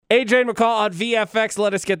AJ and McCall on VFX.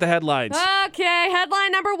 Let us get the headlines. Okay,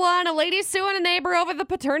 headline number 1. A lady suing a neighbor over the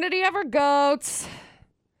paternity of her goats.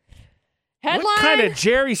 Headline. What kind of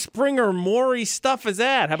Jerry Springer Maury stuff is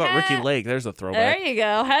that? How about Ricky Lake? There's a throwback. There you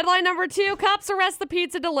go. Headline number 2. Cops arrest the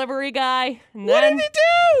pizza delivery guy. What did he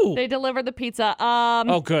do? They delivered the pizza.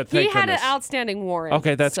 Oh, good. Thank He had goodness. an outstanding warrant.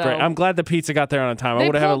 Okay, that's great. I'm glad the pizza got there on time. I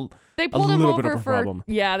would have had They pulled him little bit over of a for problem.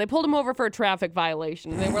 they pulled him over for a traffic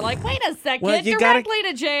violation. They were like, "Wait a second, Well, you directly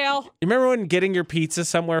to jail." You remember when getting your pizza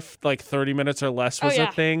somewhere like 30 minutes or less was a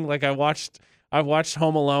thing? Like I watched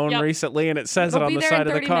Home Alone recently, and it says It'll it on be the there side in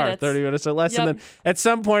of the 30 car, minutes. 30 minutes or less. Yep. And then at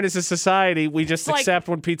some point as a society, we just accept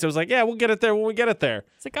when pizza was like, yeah, we'll get it there when we get it there.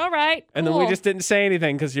 It's like, all right, And then we just didn't say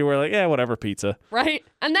anything because you were like, yeah, whatever, pizza. right.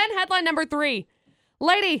 And then headline number 3: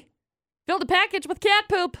 lady filled a package with cat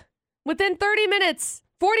poop. Within 40 minutes,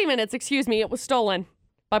 it was stolen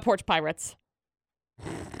by porch pirates.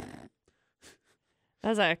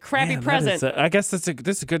 That's a crappy present. I guess this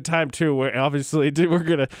is a good time, too. We're obviously, we're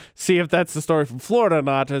going to see if that's the story from Florida or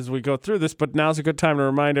not as we go through this, but now's a good time to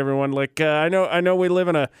remind everyone, like, I know we live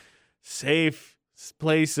in a safe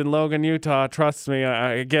place in Logan, Utah. Trust me,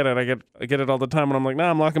 I get it. I get it all the time when I'm like,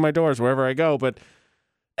 I'm locking my doors wherever I go, but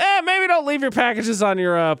maybe don't leave your packages on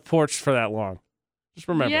your porch for that long. Just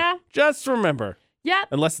remember. Yeah. Just remember. Yep.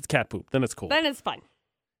 Unless it's cat poop, then it's cool. Then it's fun.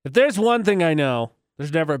 If there's one thing I know,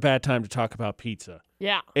 there's never a bad time to talk about pizza.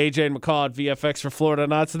 Yeah. AJ and McCall at VFX for Florida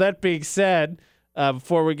Not. So that being said,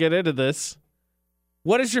 before we get into this,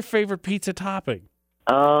 what is your favorite pizza topping?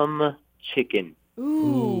 Chicken.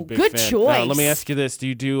 Ooh, big good fan. choice. Now, let me ask you this. Do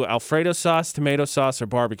you do Alfredo sauce, tomato sauce, or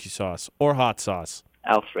barbecue sauce? Or hot sauce?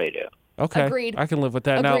 Alfredo. Okay. Agreed. I can live with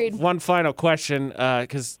that. Agreed. Now, one final question,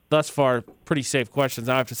 because thus far, pretty safe questions.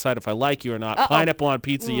 Now I have to decide if I like you or not. Uh-oh. Pineapple on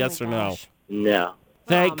pizza, yes or gosh. No.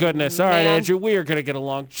 Thank goodness. All right, man. Andrew, we are going to get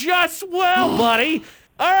along just well, buddy.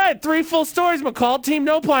 All right, 3 full stories, McCall. Team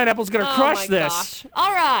No Pineapple's going to crush this. Gosh.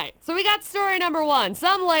 All right. So we got story number 1.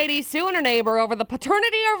 Some lady suing her neighbor over the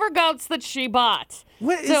paternity of her goats that she bought.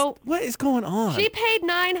 What is going on? She paid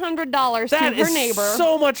 $900 to That her is neighbor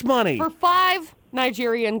so much money. for 5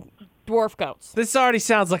 Nigerian dwarf goats. This already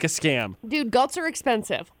sounds like a scam. Dude, goats are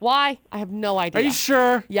expensive. Why? I have no idea. Are you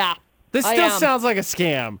sure? Yeah. This I still am. sounds like a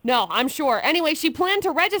scam. No, I'm sure. Anyway, she planned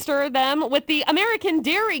to register them with the American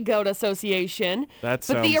Dairy Goat Association. That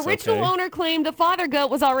But the sounds original okay. owner claimed the father goat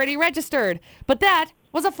was already registered. But that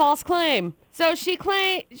was a false claim. So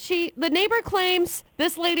the neighbor claims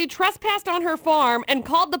this lady trespassed on her farm and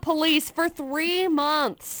called the police for 3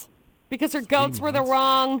 months because her goats were the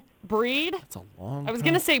wrong breed. That's a long I was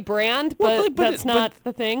going to say brand, but Well, that's not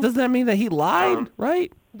the thing. Doesn't that mean that he lied,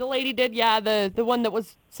 right? The lady did, yeah, the one that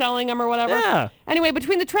was selling them or whatever. Yeah. Anyway,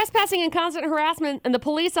 between the trespassing and constant harassment and the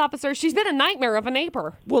police officer, she's been a nightmare of a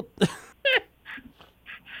neighbor. Well,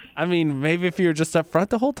 I mean, maybe if you were just up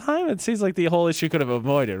front the whole time, it seems like the whole issue could have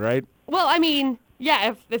avoided, right? Well, I mean,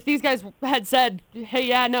 yeah, if these guys had said, hey,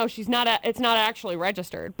 yeah, no, it's not actually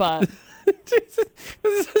registered, but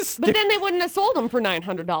but then they wouldn't have sold them for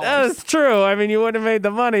 $900. That's true. I mean, you wouldn't have made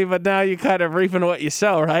the money, but now you kind of reaping what you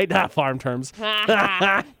sow, right? Not farm terms.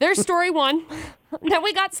 There's story 1. Then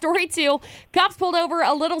we got story 2. Cops pulled over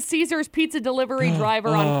a Little Caesars pizza delivery driver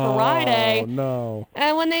on Friday. Oh, no.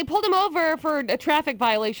 And when they pulled him over for a traffic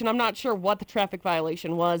violation, I'm not sure what the traffic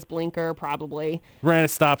violation was. Blinker, probably. Ran a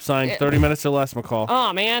stop sign, 30 minutes or less, McCall.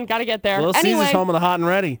 Oh, man, got to get there. Little Anyway, Caesars home of the hot and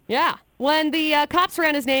ready. yeah. When the cops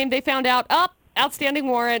ran his name, they found out, outstanding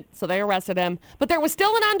warrant, so they arrested him. But there was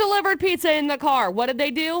still an undelivered pizza in the car. What did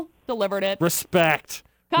they do? Delivered it. Respect.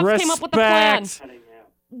 Cops came up with a plan. Respect.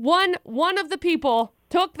 One of the people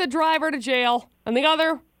took the driver to jail, and the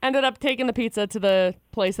other ended up taking the pizza to the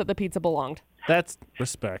place that the pizza belonged. That's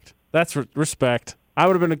respect. That's respect. I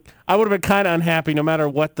would have been kind of unhappy no matter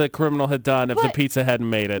what the criminal had done if the pizza hadn't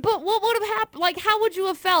made it. But what would have happened? Like, how would you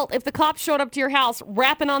have felt if the cops showed up to your house,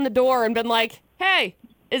 rapping on the door, and been like, "Hey,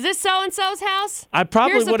 is this so-and-so's house? I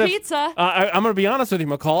probably Here's would a have. pizza." I'm going to be honest with you,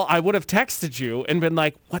 McCall. I would have texted you and been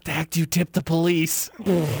like, "What the heck do you tip the police?"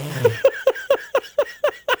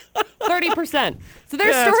 30%. So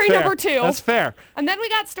there's Yeah, that's story fair. number 2. That's fair. And then we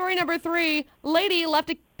got story number 3. Lady left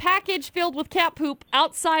a package filled with cat poop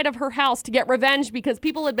outside of her house to get revenge because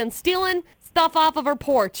people had been stealing stuff off of her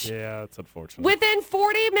porch. Yeah, that's unfortunate. Within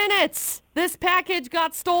 40 minutes, this package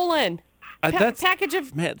got stolen. Package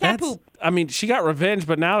of cat poop. I mean, she got revenge,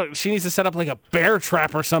 but now she needs to set up like a bear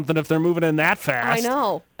trap or something if they're moving in that fast. I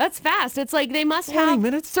know. That's fast. It's like they must 20 have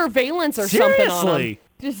minutes? surveillance or something on them. Seriously?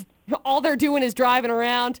 Just all they're doing is driving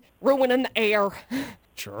around, ruining the air,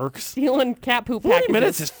 Jerks. stealing cat poop 40 packages.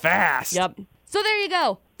 minutes is fast. Yep. So there you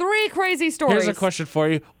go. 3 crazy stories. Here's a question for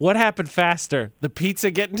you. What happened faster? The pizza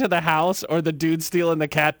getting to the house or the dude stealing the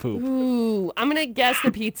cat poop? Ooh, I'm going to guess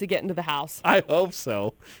the pizza getting to the house. I hope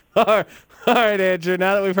so. All right, Andrew.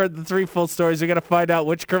 Now that we've heard the 3 full stories, we got to find out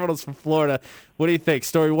which criminal's from Florida. What do you think?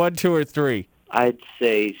 Story 1, 2, or 3? I'd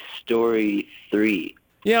say story 3.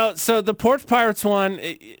 You know, so the Porch Pirates one,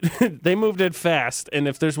 they moved in fast. And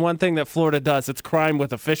if there's one thing that Florida does, it's crime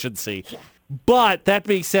with efficiency. But that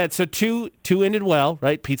being said, so two ended well,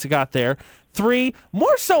 right? Pizza got there. 3,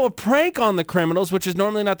 more so a prank on the criminals, which is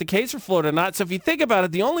normally not the case for Florida not. So if you think about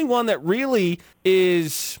it, the only one that really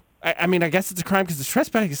is, I mean, I guess it's a crime because the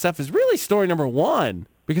trespassing stuff is really story number 1.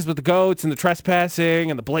 Because with the goats and the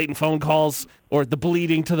trespassing and the blatant phone calls or the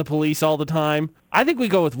bleeding to the police all the time, I think we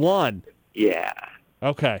go with 1. Yeah.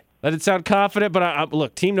 Okay. That didn't sound confident, but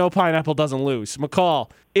look, Team No Pineapple doesn't lose.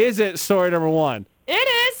 McCall, is it story number 1? It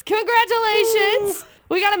is. Congratulations.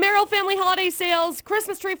 We got a Merrill Family Holiday Sales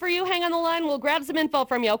Christmas tree for you. Hang on the line. We'll grab some info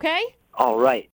from you, okay? All right.